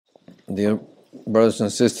Dear brothers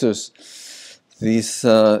and sisters, these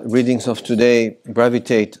readings of today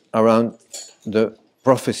gravitate around the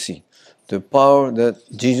prophecy, the power that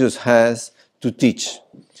Jesus has to teach,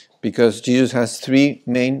 because Jesus has three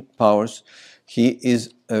main powers. He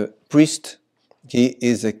is a priest, he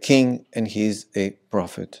is a king, and he is a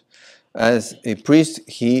prophet. As a priest,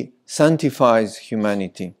 he sanctifies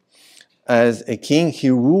humanity. As a king, he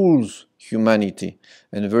rules humanity,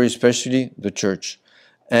 and very especially the church.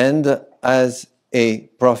 And as a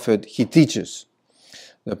prophet, he teaches.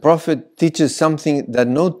 The prophet teaches something that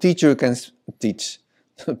no teacher can teach.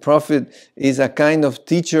 The prophet is a kind of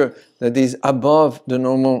teacher that is above the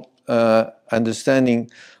normal understanding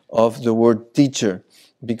of the word teacher,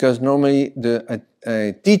 because normally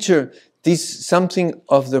a teacher teaches something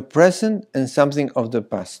of the present and something of the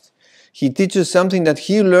past. He teaches something that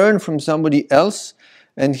he learned from somebody else,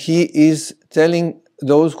 and he is telling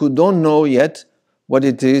those who don't know yet what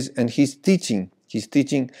it is, and he's teaching. He's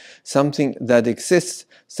teaching something that exists,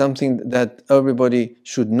 something that everybody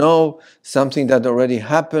should know, something that already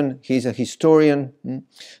happened. He's a historian.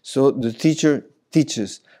 So the teacher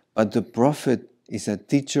teaches, but the prophet is a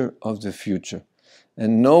teacher of the future.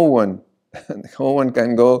 And no one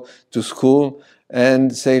can go to school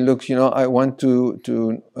and say, look, I want to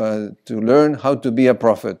learn how to be a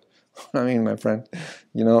prophet. I mean, my friend,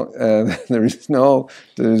 there is no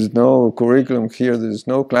curriculum here. There is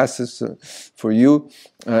no classes for you.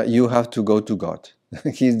 You have to go to God.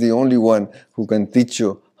 He's the only one who can teach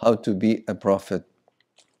you how to be a prophet.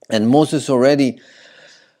 And Moses already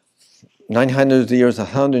 900 years,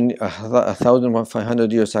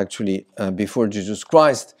 1,500 years actually before Jesus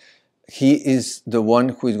Christ, he is the one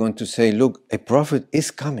who is going to say, look, a prophet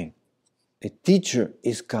is coming. A teacher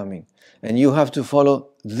is coming. And you have to follow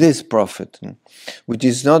this prophet, which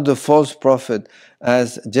is not the false prophet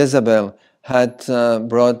as Jezebel had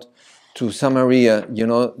brought to Samaria,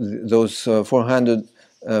 those 400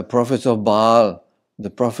 prophets of Baal,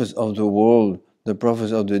 the prophets of the world, the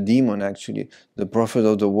prophets of the demon actually, the prophet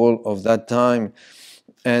of the world of that time.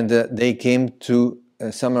 And they came to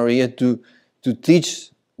Samaria to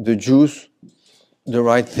teach the Jews the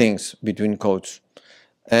right things, between quotes.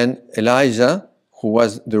 And Elijah, who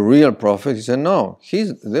was the real prophet, he said, no,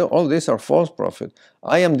 all these are false prophets.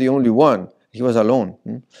 I am the only one. He was alone.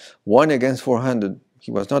 One against 400.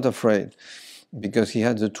 He was not afraid because he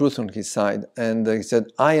had the truth on his side. And he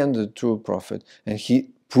said, I am the true prophet. And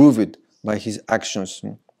he proved it by his actions.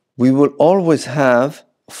 We will always have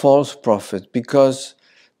false prophets because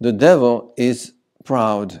the devil is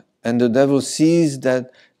proud. And the devil sees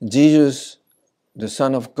that Jesus, the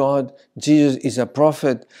Son of God, Jesus is a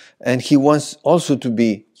prophet, and he wants also to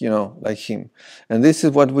be, like him. And this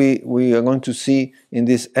is what we are going to see in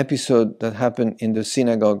this episode that happened in the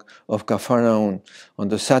synagogue of Capernaum on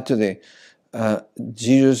the Saturday.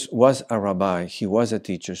 Jesus was a rabbi, he was a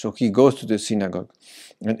teacher, so he goes to the synagogue.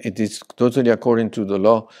 And it is totally according to the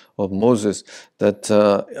law of Moses that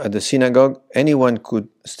at the synagogue, anyone could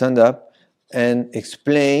stand up and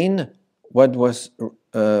explain what was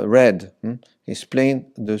read, explain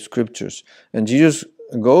the scriptures. And Jesus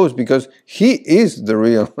goes because he is the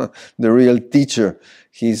real teacher.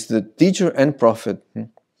 He's the teacher and prophet.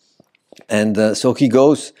 And so he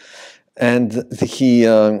goes and he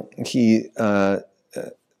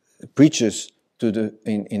preaches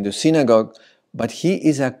in the synagogue, but he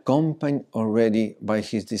is accompanied already by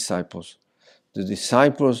his disciples. The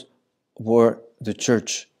disciples were the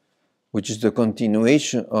church, which is the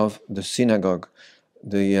continuation of the synagogue,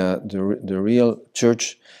 the real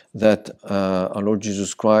church that our Lord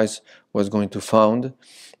Jesus Christ was going to found,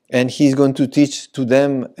 and he's going to teach to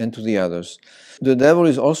them and to the others. The devil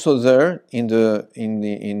is also there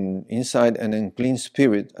inside an unclean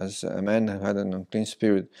spirit, as a man had an unclean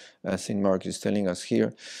spirit, as St. Mark is telling us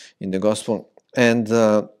here in the Gospel. And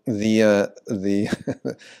the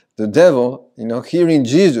devil, hearing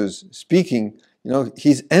Jesus speaking,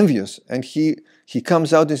 he's envious, and he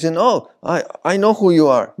comes out and says, "Oh, I know who you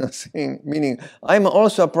are." Meaning, I'm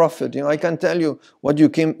also a prophet. I can tell you what you're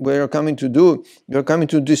coming to do. You're coming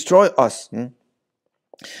to destroy us,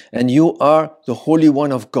 and you are the Holy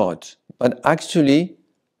One of God. But actually,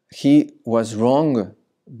 he was wrong,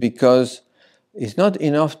 because it's not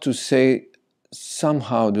enough to say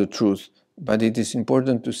somehow the truth, but it is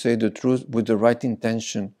important to say the truth with the right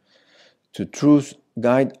intention. The truth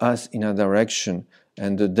guide us in a direction,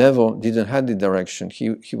 and the devil didn't have the direction.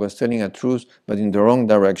 He was telling a truth, but in the wrong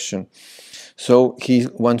direction. So he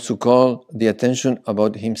wants to call the attention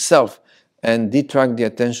about himself and detract the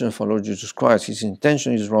attention from Lord Jesus Christ. His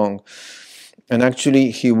intention is wrong, and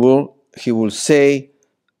actually he will say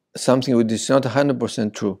something which is not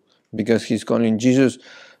 100% true. because he's calling Jesus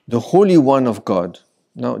the Holy One of God.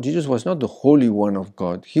 Now, Jesus was not the Holy One of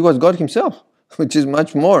God. He was God himself, which is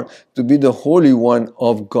much more to be the Holy One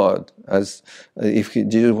of God, as if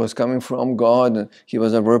Jesus was coming from God and he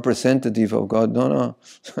was a representative of God. No.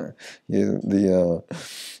 The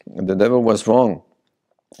devil was wrong,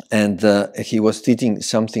 and he was teaching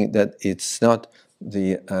something that it's not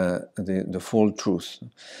the full truth.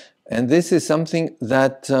 And this is something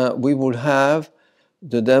that we will have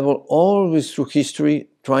the devil always through history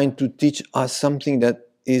trying to teach us something that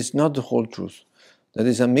is not the whole truth, that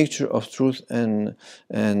is a mixture of truth and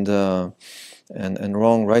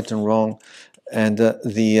wrong, right and wrong, and that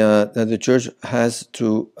the church has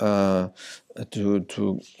to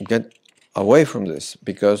get away from this,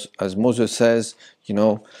 because as Moses says, he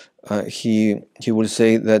will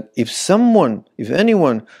say that if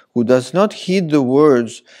anyone who does not heed the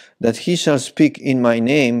words that he shall speak in my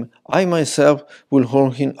name, I myself will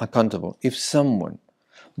hold him accountable. If someone.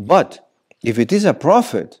 But if it is a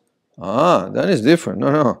prophet, that is different.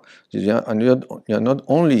 No. You're not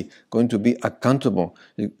only going to be accountable,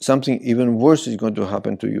 something even worse is going to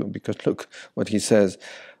happen to you, because look what he says.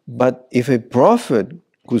 But if a prophet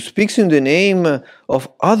who speaks in the name of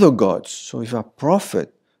other gods, so if a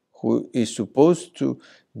prophet who is supposed to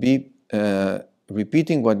be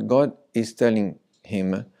repeating what God is telling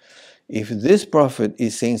him, if this prophet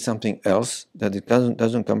is saying something else, that it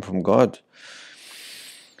doesn't come from God,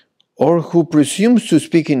 or who presumes to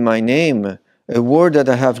speak in my name a word that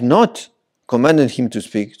I have not commanded him to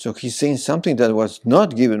speak, so he's saying something that was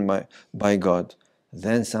not given by God,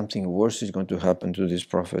 then something worse is going to happen to this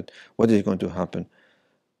prophet. What is going to happen?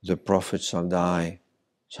 The prophet shall die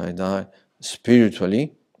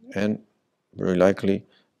spiritually, and very likely,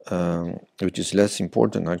 which is less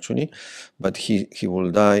important actually, but he will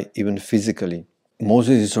die even physically.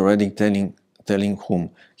 Moses is already telling whom?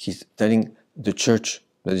 He's telling the church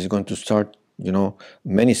that is going to start,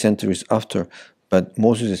 many centuries after. But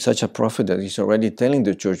Moses is such a prophet that he's already telling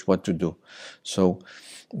the church what to do. So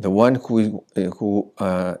the one who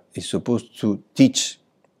is supposed to teach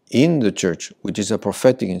in the church, which is a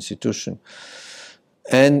prophetic institution,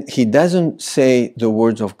 and he doesn't say the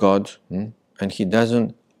words of God, and he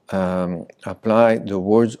doesn't apply the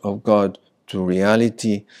words of God to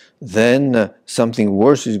reality, then something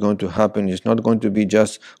worse is going to happen. He's not going to be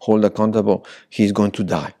just held accountable, he's going to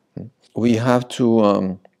die. We have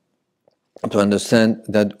to understand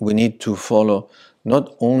that we need to follow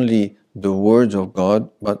not only the words of God,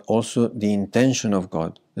 but also the intention of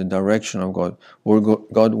God, the direction of God, where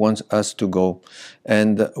God wants us to go.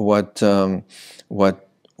 And what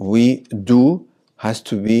we do has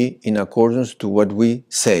to be in accordance to what we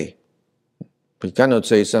say. We cannot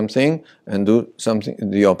say something and do something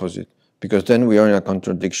the opposite, because then we are in a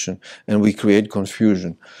contradiction and we create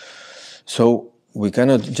confusion. So we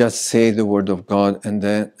cannot just say the word of God and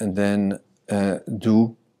then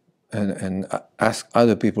do and ask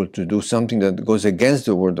other people to do something that goes against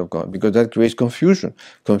the word of God, because that creates confusion.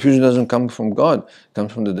 Confusion doesn't come from God, it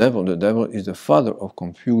comes from the devil. The devil is the father of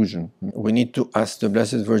confusion. We need to ask the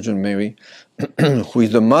Blessed Virgin Mary, who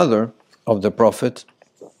is the mother of the prophet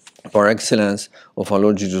par excellence of our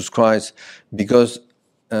Lord Jesus Christ, because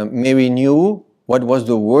Mary knew what was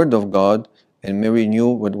the word of God, and Mary knew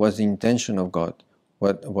what was the intention of God,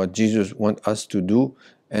 what Jesus wants us to do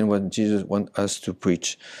and what Jesus wants us to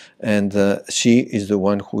preach. And she is the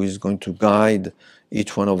one who is going to guide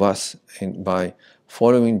each one of us by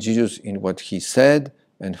following Jesus in what he said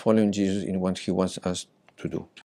and following Jesus in what he wants us to do.